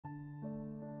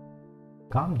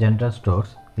Com general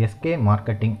stores SK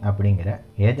marketing அப்படிங்கிற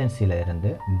ஏஜென்சியில் இருந்து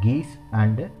கீஸ்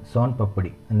அண்டு சோன்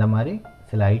பப்படி இந்த மாதிரி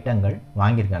சில ஐட்டங்கள்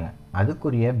வாங்கியிருக்காங்க.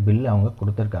 அதுக்குரிய பில் அவங்க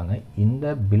கொடுத்துருக்காங்க.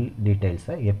 இந்த பில்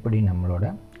டீட்டெயில்ஸை எப்படி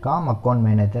நம்மளோட com account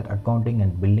manager accounting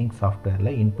and billing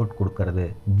சாஃப்ட்வேரில் இன்புட் கொடுக்கறது,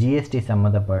 ஜிஎஸ்டி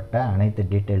சம்மந்தப்பட்ட அனைத்து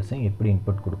டீட்டெயில்ஸும் எப்படி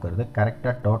இன்புட் கொடுக்கறது,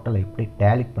 கரெக்டாக டோட்டலை எப்படி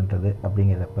டேலி பண்ணுறது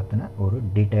அப்படிங்கிறத பற்றின ஒரு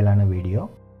டீட்டெயிலான வீடியோ.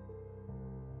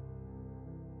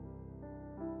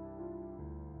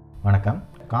 வணக்கம்.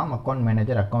 Com account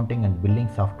manager accounting and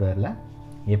billing சாஃப்ட்வேரில்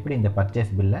எப்படி இந்த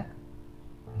பர்ச்சேஸ் பில்லை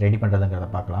ரெடி பண்ணுறதுங்கிறத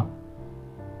பார்க்கலாம்.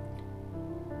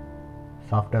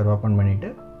 சாஃப்ட்வேர் ஓப்பன் பண்ணிவிட்டு,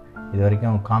 இது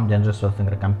வரைக்கும் காம் ஜெனரல்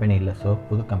ஸ்டோர்ஸுங்கிற கம்பெனி இல்லை, ஸோ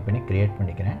புது கம்பெனி க்ரியேட்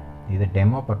பண்ணிக்கிறேன். இது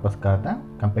டெமோ பர்பஸ்க்காக தான்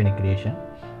கம்பெனி க்ரியேஷன்.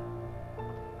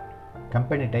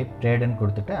 கம்பெனி டைப் ட்ரேடுன்னு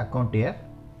கொடுத்துட்டு அக்கௌண்ட் இயர்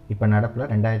இப்போ நடப்பில்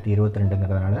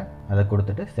 2022ங்கிறதுனால அதை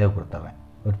கொடுத்துட்டு சேவ் கொடுத்துட்றேன்.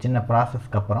 ஒரு சின்ன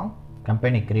ப்ராசஸ்க்கு அப்புறம்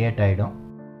கம்பெனி க்ரியேட் ஆகிடும்.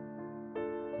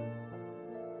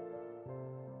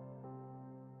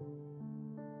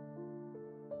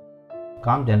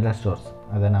 காம் ஜெனரல் ஸ்டோர்ஸ்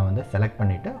அதை நான் செலக்ட்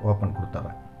பண்ணிவிட்டு ஓப்பன்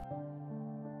கொடுத்துட்றேன்.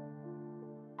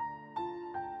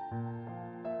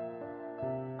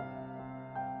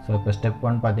 ஸோ இப்போ ஸ்டெப்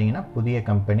 1 பார்த்தீங்கன்னா புதிய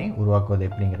கம்பெனி உருவாக்குவது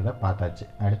எப்படிங்கிறத பார்த்தாச்சு.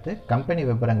 அடுத்து கம்பெனி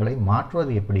விவரங்களை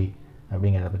மாற்றுவது எப்படி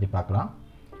அப்படிங்கிறத பற்றி பார்க்கலாம்.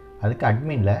 அதுக்கு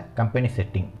அட்மினில் கம்பெனி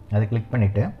செட்டிங் அதை கிளிக்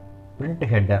பண்ணிவிட்டு பிரிண்ட்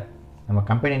ஹெட்டர், நம்ம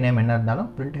கம்பெனி நேம் என்ன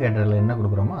இருந்தாலும் பிரிண்ட் ஹெட்டரில் என்ன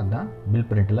கொடுக்குறோமோ அதுதான் பில்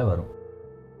பிரிண்ட்டில் வரும்.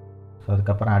 ஸோ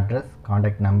அதுக்கப்புறம் address,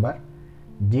 contact number,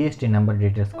 GST number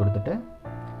details கொடுத்துட்டு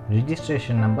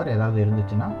ரிஜிஸ்ட்ரேஷன் நம்பர் ஏதாவது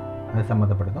இருந்துச்சுன்னா அது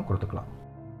சம்மந்தப்பட்டதும் கொடுத்துக்கலாம்.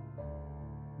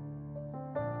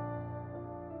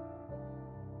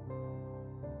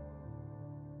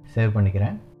 சேவ்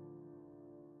பண்ணிக்கிறேன்.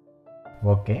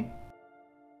 Okay.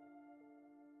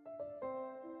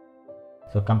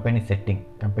 So company setting,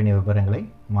 company விவரங்களை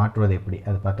மாற்றுவது எப்படி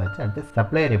அது பார்த்தாச்சு. அடுத்து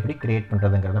சப்ளையர் எப்படி கிரியேட்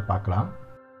பண்ணுறதுங்கிறத பார்க்கலாம்.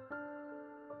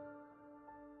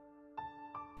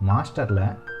 மாஸ்டரில்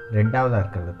ரெண்டாவதாக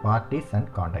இருக்கிறது பார்ட்டிஸ் அண்ட்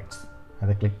காண்டாக்ட்ஸ்,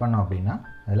 அதை கிளிக் பண்ணோம் அப்படின்னா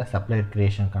அதில் சப்ளையர்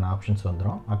க்ரியேஷனுக்கான ஆப்ஷன்ஸ்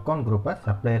வந்துடும். அக்கௌண்ட் குரூப்பை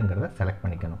சப்ளையருங்கிறத செலக்ட்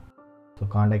பண்ணிக்கணும். ஸோ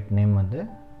காண்டாக்ட் நேம்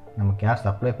நமக்கு யார்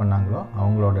சப்ளை பண்ணாங்களோ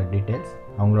அவங்களோட டீட்டெயில்ஸ்,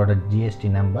 அவங்களோட ஜிஎஸ்டி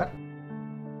நம்பர்,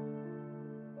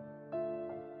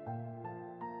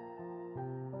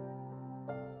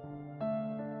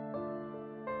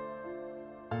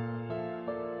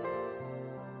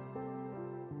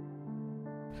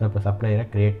 ஸோ இப்போ சப்ளையரை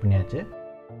க்ரியேட் பண்ணியாச்சு.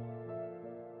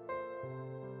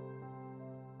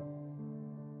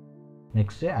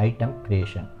 Next item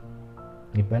creation.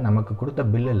 இப்போ நமக்கு கொடுத்த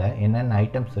பில்லில் என்னென்ன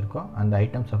ஐட்டம்ஸ் இருக்கோ அந்த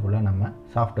ஐட்டம்ஸை ஃபுல்லாக நம்ம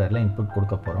சாஃப்ட்வேரில் இன்புட்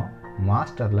கொடுக்க போகிறோம்.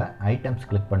 மாஸ்டரில் ஐட்டம்ஸ்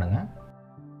கிளிக் பண்ணுங்கள்.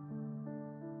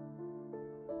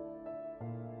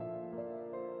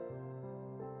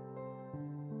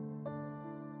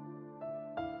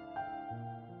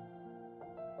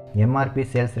 MRP,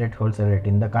 sales rate, wholesale rate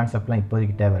இந்த கான்செப்ட்லாம்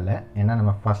இப்போதைக்கு தேவையில்லை. ஏன்னா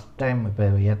நம்ம ஃபஸ்ட் டைம் இப்போ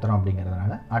ஏற்றுறோம்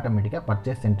அப்படிங்கிறதுனால ஆட்டோமேட்டிக்காக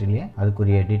பர்ச்சேஸ் சென்ட்ரிலேயே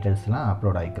அதுக்குரிய டீட்டெயில்ஸ்லாம்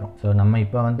அப்லோட் ஆகிக்கிறோம். ஸோ நம்ம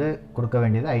இப்போ கொடுக்க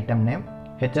வேண்டியது item name,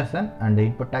 HSN and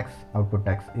input tax, output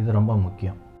tax. இது ரொம்ப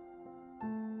முக்கியம்.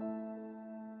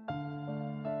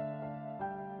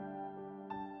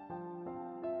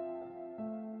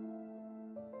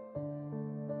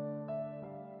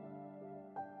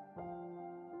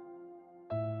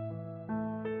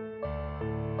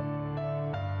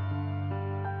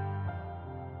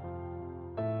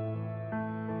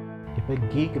 இப்போ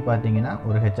கீக்கு பார்த்தீங்கன்னா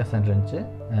ஒரு HSN இருந்துச்சு,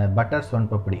 பட்டர், சோன்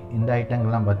பப்படி இந்த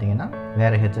ஐட்டங்கள்லாம் பார்த்தீங்கன்னா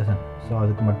வேறு HSN. ஸோ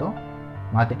அதுக்கு மட்டும்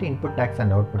மாற்றிட்டு input tax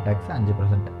and output tax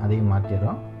 5% அதையும்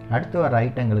மாற்றிடுறோம். அடுத்து வர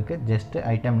ஐட்டங்களுக்கு just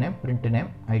item name, print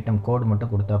name, item கோடு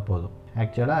மட்டும் கொடுத்தா போதும்.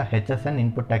 ஆக்சுவலாக HSN,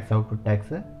 input tax, output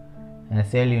tax,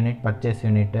 sale unit, purchase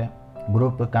unit,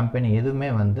 group, company எதுவுமே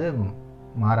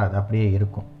மாறாது, அப்படியே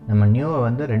இருக்கும். நம்ம நியூவை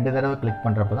 2 தடவை கிளிக்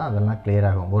பண்ணுறப்ப தான் அதெல்லாம் கிளியர்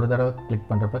ஆகும். ஒரு தடவை கிளிக்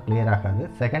பண்ணுறப்ப கிளியர் ஆகாது.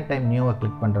 செகண்ட் டைம் நியூவை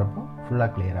கிளிக் பண்ணுறப்போ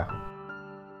ஃபுல்லாக கிளியர் ஆகும்.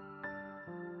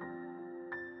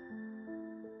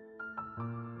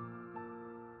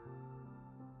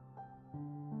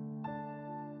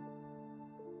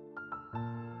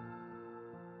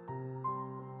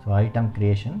 ஸோ ஐட்டம்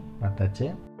க்ரியேஷன் பார்த்தாச்சு.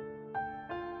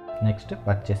 நெக்ஸ்ட்டு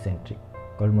பர்ச்சேஸ் என்ட்ரி,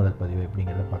 கொள்முதல் பதிவு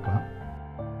எப்படிங்கிறத பார்க்கலாம்.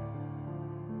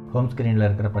 ஹோம் ஸ்க்ரீனில்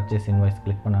இருக்கிற பர்ச்சேஸ் இன்வாய்ஸ்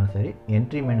கிளிக் பண்ணாலும் சரி,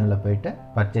 என்ட்ரி மெனுவில் போய்ட்டு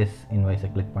பர்ச்சேஸ் இன்வாய்ஸை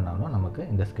கிளிக் பண்ணாலும் நமக்கு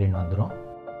இந்த ஸ்க்ரீன் வந்துடும்.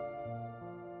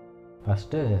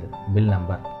 ஃபஸ்ட்டு பில்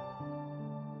நம்பர்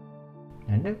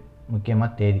அண்டு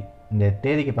முக்கியமாக தேதி. இந்த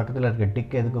தேதிக்கு பக்கத்தில் இருக்க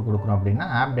டிக் எதுக்கு கொடுக்குறோம் அப்படின்னா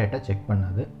ஆப் டேட்டை செக்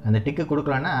பண்ணாது. அந்த டிக்கு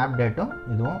கொடுக்கலன்னா ஆப் டேட்டும்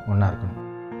இதுவும் ஒன்றா இருக்கணும்.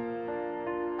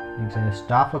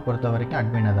 ஸ்டாஃபை பொறுத்த வரைக்கும்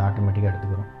அட்மின் அதை ஆட்டோமேட்டிக்காக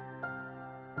எடுத்துக்கிறோம்.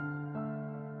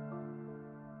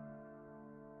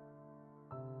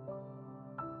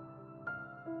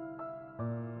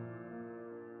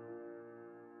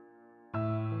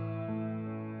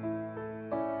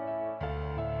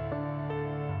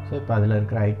 ஸோ இப்போ அதில்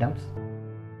இருக்கிற ஐட்டம்ஸ்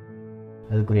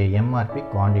அதுக்குரிய எம்ஆர்பி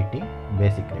குவான்டிட்டி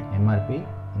பேசிக் rate MRP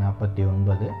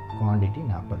 49 quantity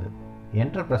 40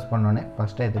 enter press பண்ணோன்னே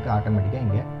ஃபஸ்ட் டயத்துக்கு ஆட்டோமேட்டிக்காக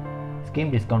இங்கே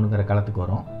ஸ்கீம் டிஸ்கவுண்ட்டுங்கிற களத்துக்கு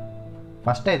வரும்.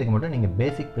 ஃபஸ்ட் டயத்துக்கு மட்டும் நீங்கள்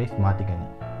பேசிக் ப்ரைஸ் மாற்றிக்கோங்க.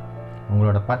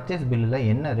 உங்களோட பர்ச்சேஸ் பில்லில்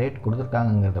என்ன ரேட்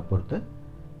கொடுத்துருக்காங்கிறத பொறுத்து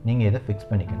நீங்கள் இதை ஃபிக்ஸ்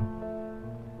பண்ணிக்கணும்.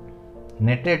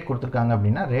 நெட் ரேட் கொடுத்துருக்காங்க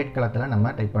அப்படின்னா ரேட் களத்தில்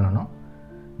நம்ம டைப் பண்ணணும்.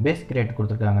 பேசிக் ரேட்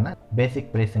கொடுத்துருக்காங்கன்னா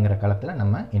பேசிக் ப்ரைஸுங்கிற களத்தில்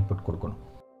நம்ம இன்புட் கொடுக்கணும்.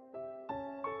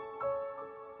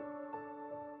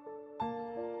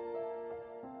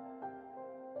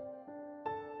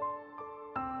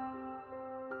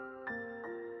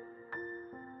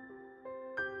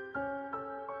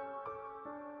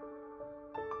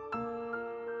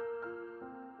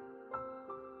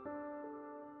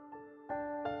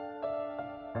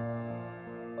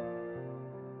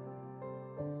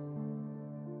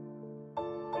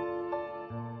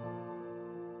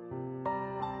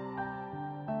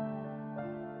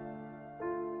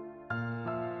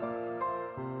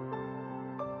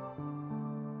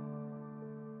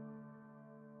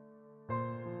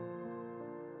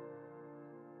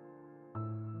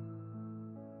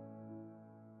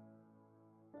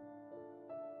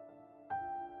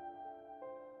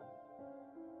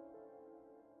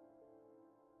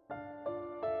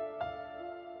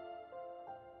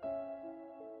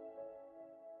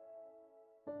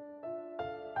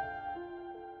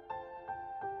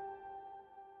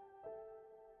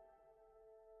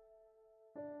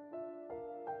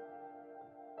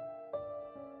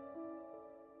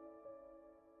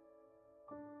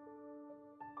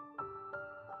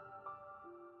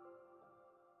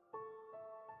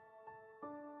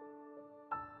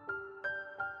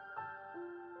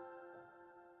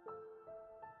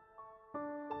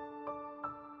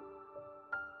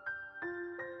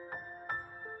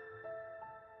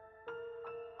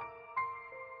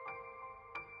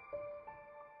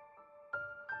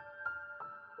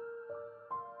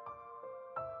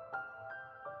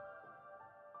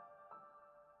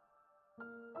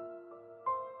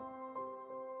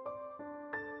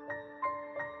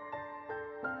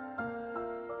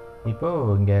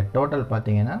 இப்போது இங்கே டோட்டல்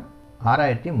பார்த்தீங்கன்னா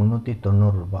 6390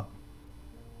 ரூபாய்.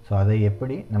 ஸோ அதை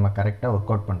எப்படி நம்ம கரெக்டாக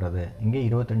ஒர்க் அவுட் பண்ணுறது? இங்கே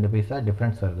 22 பைசா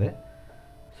டிஃப்ரென்ஸ் வருது.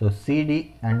 So CD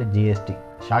and GST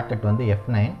shortcut வந்து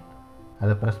F9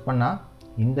 அதை ப்ரெஸ் பண்ணால்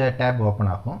இந்த டேப்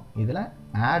ஓப்பன் ஆகும். இதில்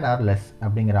ஆட் ஆர் லெஸ்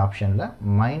அப்படிங்கிற ஆப்ஷனில்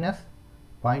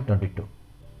 -0.22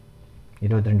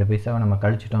 22 பைசாவை நம்ம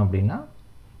கழிச்சிட்டோம் அப்படின்னா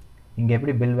இங்கே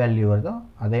எப்படி பில் வேல்யூ வருதோ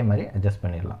அதே மாதிரி அட்ஜஸ்ட்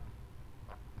பண்ணிடலாம்.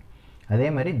 அதே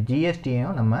மாதிரி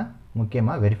ஜிஎஸ்டியும் நம்ம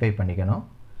முக்கியமாக வெரிஃபை பண்ணிக்கணும்.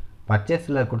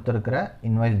 பர்ச்சேஸில் கொடுத்துருக்கிற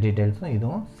இன்வாய்ஸ் டீட்டெயில்ஸும்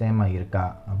இதுவும் சேமாக இருக்கா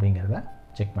அப்படிங்கிறத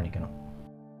செக் பண்ணிக்கணும்.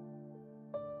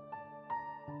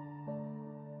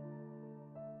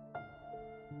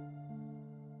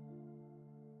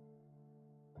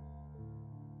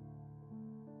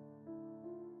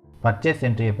 பர்ச்சேஸ்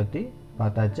என்ட்ரியை பற்றி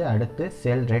பார்த்தாச்சு. அடுத்து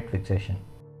சேல் ரேட் ஃபிக்சேஷன்.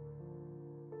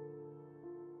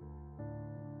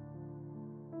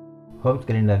 ஹோம்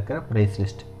ஸ்க்ரீனில் இருக்கிற ப்ரைஸ்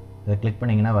லிஸ்ட் இதை கிளிக்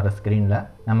பண்ணிங்கன்னா வர ஸ்க்ரீனில்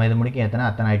நம்ம இது முடிக்க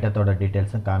அத்தனை ஐட்டத்தோட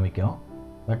டீட்டெயில்ஸும் காமிக்கும்.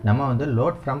 பட் நம்ம வந்து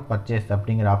லோட் ஃப்ரம் பர்ச்சேஸ்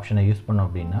அப்படிங்கிற ஆப்ஷனை யூஸ் பண்ணோம்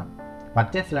அப்படின்னா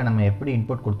பர்ச்சேஸில் நம்ம எப்படி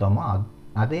இன்புட் கொடுத்தோமோ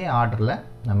அதே ஆர்டரில்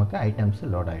நமக்கு ஐட்டம்ஸ்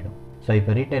லோட் ஆகிடும். ஸோ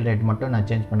இப்போ ரீட்டைல் ரேட் மட்டும் நான்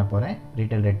சேஞ்ச் பண்ண போகிறேன்.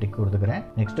 ரீட்டைல் ரேட் டிக் கொடுத்துக்கிறேன்.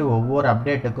 நெக்ஸ்ட்டு ஒவ்வொரு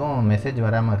அப்டேட்டுக்கும் மெசேஜ்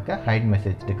வராமல் இருக்க ஹைட்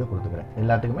மெசேஜ் டிக்கு கொடுத்துக்கிறேன்.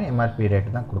 எல்லாத்துக்குமே எம்ஆர்பி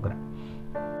ரேட்டு தான் கொடுக்குறேன்.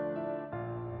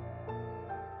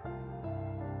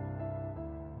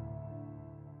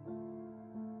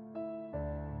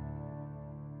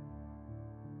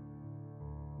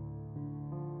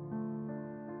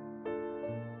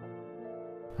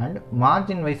 And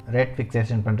margin wise rate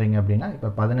fixation பண்ணுறீங்க அப்படின்னா இப்போ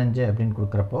 15 அப்படின்னு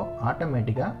கொடுக்குறப்போ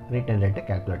ஆட்டோமேட்டிக்காக retail rate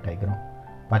calculate ஆகிக்கிறோம்.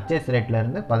 Purchase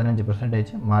ரேட்லேருந்து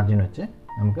 15% margin வச்சு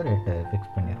நமக்கு ரேட்டு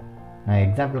ஃபிக்ஸ் பண்ணிடும். நான்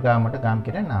எக்ஸாம்பிளுக்காக மட்டும்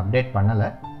காமிக்கிறேன். நான் அப்டேட் பண்ணலை.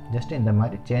 ஜஸ்ட் இந்த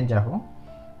மாதிரி சேஞ்ச் ஆகும்.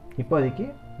 இப்போதைக்கு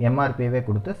எம்ஆர்பியே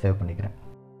கொடுத்து சேவ் பண்ணிக்கிறேன்.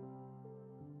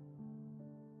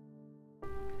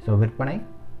 ஸோ விற்பனை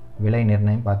விலை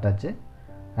நிர்ணயம் பார்த்தாச்சு.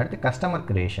 அடுத்து கஸ்டமர்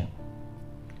க்ரியேஷன்.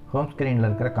 ஹோம் ஸ்க்ரீனில்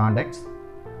இருக்கிற காண்டாக்ட்ஸ்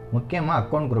முக்கியமாக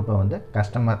அக்கௌண்ட் குரூப்பை வந்து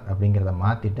கஸ்டமர் அப்படிங்கிறத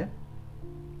மாற்றிட்டு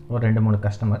ஒரு 2-3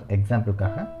 கஸ்டமர்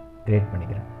எக்ஸாம்பிளுக்காக க்ரியேட்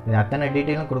பண்ணிக்கிறேன். இது அத்தனை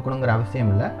டீட்டெயிலும் கொடுக்கணுங்கிற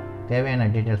அவசியம் இல்லை. தேவையான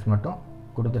டீட்டெயில்ஸ் மட்டும்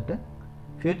கொடுத்துட்டு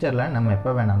ஃப்யூச்சரில் நம்ம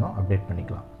எப்போ வேணாலும் அப்டேட்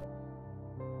பண்ணிக்கலாம்.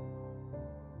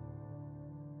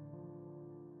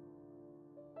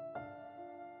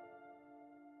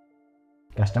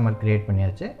 கஸ்டமர் க்ரியேட்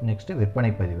பண்ணியாச்சு. நெக்ஸ்ட்டு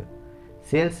விற்பனை பதிவு.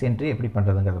 சேல்ஸ் என்ட்ரி எப்படி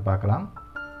பண்ணுறதுங்கிறத பார்க்கலாம்.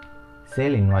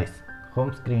 Sale invoice.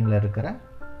 ஹோம் ஸ்க்ரீனில் இருக்கிற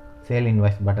சேல்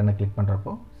இன்வாய்ஸ் பட்டனை கிளிக்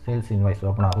பண்ணுறப்போ சேல்ஸ் இன்வாய்ஸ்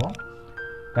ஓப்பன் ஆகும்.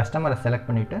 கஸ்டமரை செலக்ட்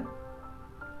பண்ணிவிட்டு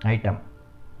ஐட்டம்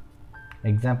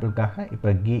எக்ஸாம்பிளுக்காக இப்போ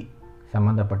கீ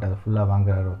சம்மந்தப்பட்டது ஃபுல்லாக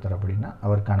வாங்குறாரு ஒருத்தர் அப்படின்னா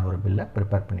அவருக்கான ஒரு பில்லை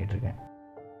ப்ரிப்பேர் பண்ணிகிட்ருக்கேன்.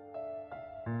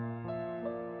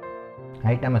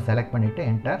 ஐட்டமை செலக்ட் பண்ணிவிட்டு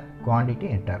என்டர், குவான்டிட்டி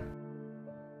என்டர்.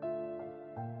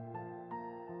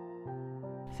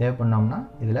 சேவ் பண்ணோம்னா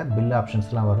இதில் பில்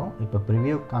ஆப்ஷன்ஸ்லாம் வரும். இப்போ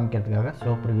ப்ரிவியூ காமிக்கிறதுக்காக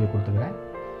ஷோ ப்ரிவியூ கொடுத்துக்கிறேன்.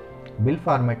 Bill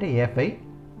format A5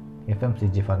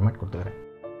 FMCG format கொடுத்துக்கிறேன்.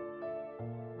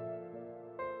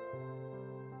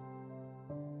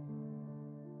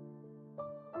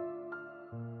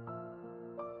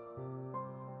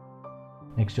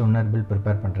 நெக்ஸ்ட் இன்னொரு பில்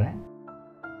ப்ரிப்பேர் பண்ணுறேன்.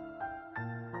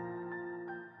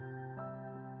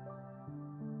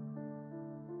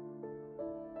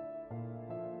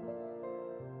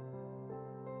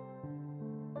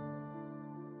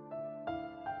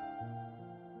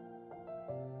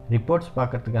 ரிப்போர்ட்ஸ்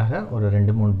பார்க்கறதுக்காக ஒரு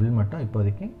 2-3 பில் மட்டும்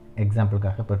இப்போதைக்கு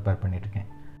எக்ஸாம்பிளுக்காக ப்ரிப்பேர் பண்ணியிருக்கேன்.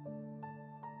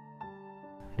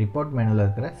 ரிப்போர்ட் மெனுவில்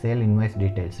இருக்கிற sale invoice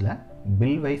டீட்டெயில்ஸில்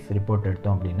bill wise report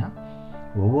எடுத்தோம் அப்படின்னா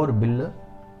ஒவ்வொரு பில்லு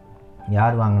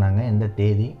யார் வாங்கினாங்க, எந்த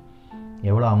தேதி,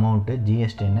 எவ்வளோ அமௌண்ட்டு,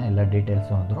 ஜிஎஸ்டின்னு எல்லா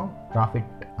டீட்டெயில்ஸும் வந்துடும்.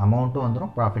 ப்ராஃபிட் அமௌண்ட்டும்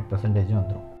வந்துடும், ப்ராஃபிட் பர்சன்டேஜும்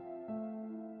வந்துடும்.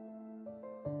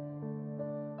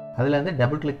 அதுலேருந்து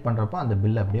டபுள் கிளிக் பண்ணுறப்போ அந்த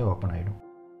பில் அப்படியே ஓப்பன் ஆகிடும்.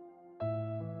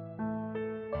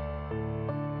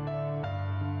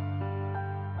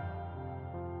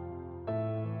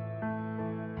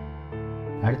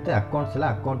 அடுத்து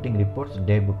அக்கௌண்ட்ஸில் அக்கௌண்டிங் ரிப்போர்ட்ஸ்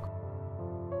டே புக்.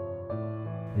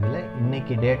 இதில்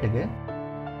இன்றைக்கி டேட்டுக்கு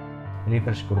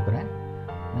ரீஃப்ரெஷ் கொடுக்குறேன்.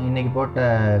 இன்றைக்கி போட்ட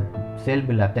சேல்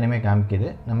பில் அத்தனையுமே காமிக்குது.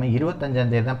 நம்ம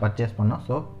 25ஆம் தான் பர்ச்சேஸ் பண்ணோம்.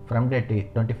 ஸோ ஃப்ரம் டேட்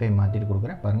 25 மாற்றிட்டு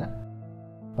கொடுக்குறேன். பாருங்கள்,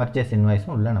 பர்ச்சேஸ்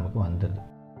இன்வாய்ஸும் உள்ளே நமக்கு வந்துடுது.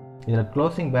 இதில்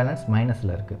க்ளோசிங் பேலன்ஸ்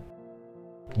மைனஸில் இருக்குது.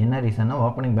 என்ன ரீசன்னா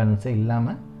ஓப்பனிங் பேலன்ஸே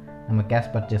இல்லாமல் நம்ம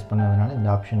கேஷ் பர்ச்சேஸ் பண்ணதுனால இந்த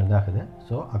ஆப்ஷன் இதாகுது.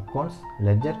 ஸோ அக்கௌண்ட்ஸ்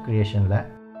லெஜர் க்ரியேஷனில்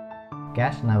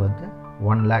கேஷ் நான் வந்து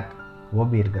 1 lakh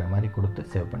ஓபி இருக்கிற மாதிரி கொடுத்து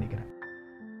சேவ் பண்ணிக்கிறேன்.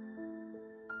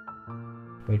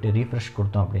 போயிட்டு ரீஃப்ரெஷ்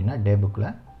கொடுத்தோம் அப்படின்னா டே புக்கில்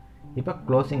இப்போ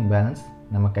க்ளோசிங் பேலன்ஸ்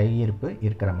நம்ம கையிருப்பு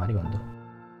இருக்கிற மாதிரி வந்துடும்.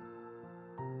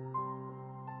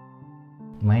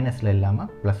 மைனஸில்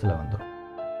இல்லாமல் ப்ளஸில் வந்துடும்.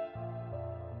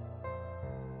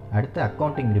 அடுத்து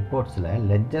அக்கௌண்டிங் ரிப்போர்ட்ஸில்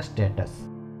லெஜர் ஸ்டேட்டஸ்.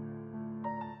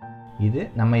 இது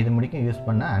நம்ம இது முடிக்கும் யூஸ்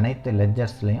பண்ண அனைத்து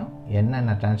லெஜர்ஸ்லையும்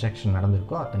என்னென்ன டிரான்சாக்ஷன்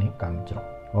நடந்திருக்கோ அத்தனையும் காமிச்சிடும்.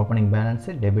 Opening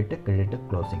balance, debit, credit,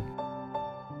 closing.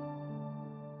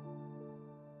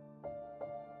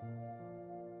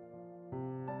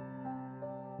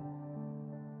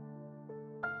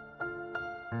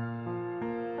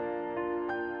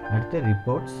 அடுத்து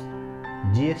ரிப்போர்ட்ஸ்,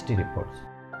 ஜிஎஸ்டி ரிப்போர்ட்ஸ்.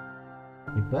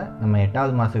 இப்போ நம்ம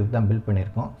 8வது மாதத்துக்கு தான் பில்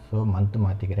பண்ணியிருக்கோம். ஸோ மந்த்து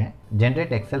மாற்றிக்கிறேன்.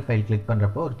 ஜென்ரேட் எக்ஸல் ஃபைல் கிளிக்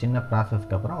பண்ணுறப்போ ஒரு சின்ன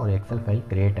ப்ராசஸ்க்கு அப்புறம் ஒரு எக்ஸல் ஃபைல்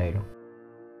க்ரியேட் ஆகிடும்.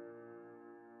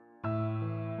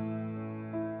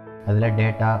 அதில்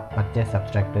data, purchase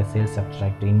சப்ஸ்ட்ராக்டு, sales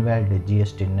சப்ஸ்ட்ராக்டு, invalid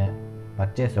ஜிஎஸ்டின்னு,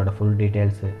 பர்ச்சேஸோட full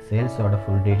details, சேல்ஸோட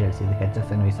full details, இது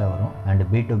ஹெச்எஸ்என் வைஸாக வரும். And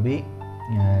B2B,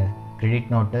 credit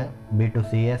note,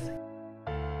 B2CS,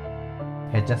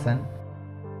 HSN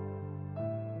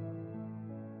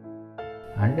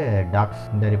and tax.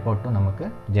 இந்த ரிப்போர்ட்டும் நமக்கு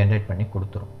ஜென்ரேட் பண்ணி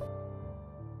கொடுத்துரும்.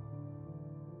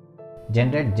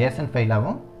 ஜென்ரேட் ஜேசன்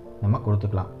ஃபைலாகவும் நம்ம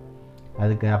கொடுத்துக்கலாம்.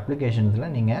 அதுக்கு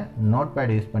அப்ளிகேஷன்ஸில் நீங்கள் நோட்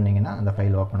பேட் யூஸ் பண்ணிங்கன்னா அந்த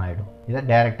ஃபைல் ஓப்பன் ஆகிடும். இதை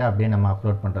டைரெக்டாக அப்படியே நம்ம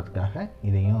அப்லோட் பண்ணுறதுக்காக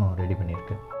இதையும் ரெடி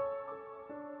பண்ணியிருக்கு.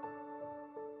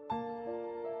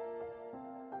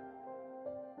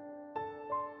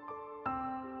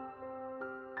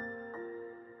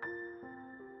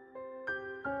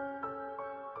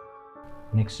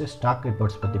 நெக்ஸ்ட்டு ஸ்டாக்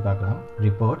ரிப்போர்ட்ஸ் பற்றி பார்க்கலாம்.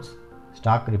 Reports,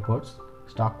 stock reports,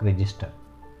 stock register.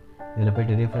 இதில்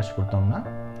போய்ட்டு ரீஃப்ரெஷ் கொடுத்தோம்னா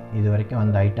இது வரைக்கும்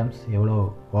வந்த ஐட்டம்ஸ் எவ்வளோ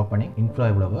ஓப்பனிங், இன்ஃப்ளோ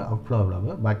எவ்வளவு, அவுட்ஃப்ளோ எவ்வளவு,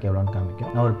 பாக்கி எவ்வளோன்னு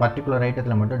காமிக்கும். நான் ஒரு பர்டிகுலர்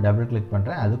ஐட்டத்தில் மட்டும் டபுள் கிளிக்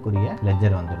பண்ணுறேன், அதுக்குரிய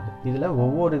லெஜர் வந்துடுது. இதில்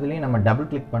ஒவ்வொரு இதுலேயும் நம்ம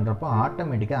டபுள் கிளிக் பண்ணுறப்போ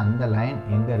ஆட்டோமேட்டிக்காக அந்த லைன்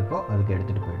எங்கே இருக்கோ அதுக்கு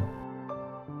எடுத்துகிட்டு போயிடும்.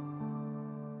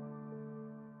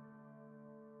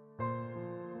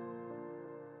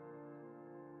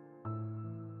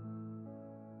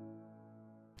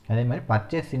 அதே மாதிரி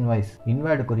பர்ச்சேஸ் இன்வாய்ஸ்,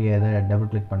 இன்வாய்டுக்குரிய இதை டபுள்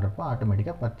கிளிக் பண்ணுறப்போ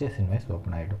ஆட்டோமேட்டிக்காக பர்ச்சேஸ் இன்வாய்ஸ்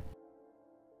ஓப்பன் ஆகிடும்.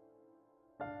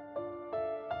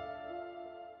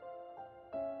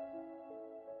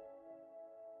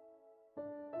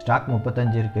 ஸ்டாக்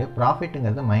 35 இருக்குது.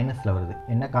 ப்ராஃபிட்டுங்கிறது மைனஸில் வருது.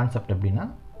 என்ன கான்செப்ட் அப்படின்னா,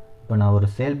 இப்போ நான் ஒரு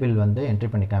சேல் பில் வந்து என்ட்ரி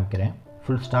பண்ணி காமிக்கிறேன்.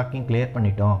 ஃபுல் ஸ்டாக்கையும் கிளியர்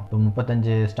பண்ணிட்டோம். இப்போ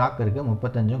 35 ஸ்டாக் இருக்குது.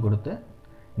 35 கொடுத்து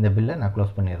இந்த பில்லை நான்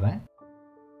க்ளோஸ் பண்ணிடுறேன்.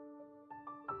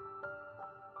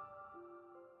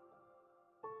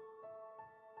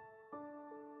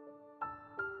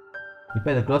 இப்போ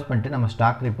இதை க்ளோஸ் பண்ணிட்டு நம்ம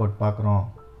ஸ்டாக் ரிப்போர்ட் பார்க்குறோம்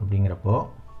அப்படிங்கிறப்போ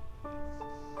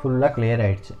ஃபுல்லாக கிளியர்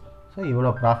ஆகிடுச்சு. ஸோ இவ்வளோ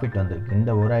ப்ராஃபிட் வந்திருக்கு.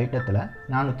 இந்த ஒரு ஐட்டத்தில்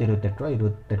 428 ரூபா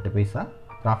 28 பைசா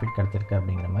ப்ராஃபிட் கிடச்சிருக்கு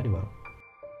அப்படிங்கிற மாதிரி வரும்.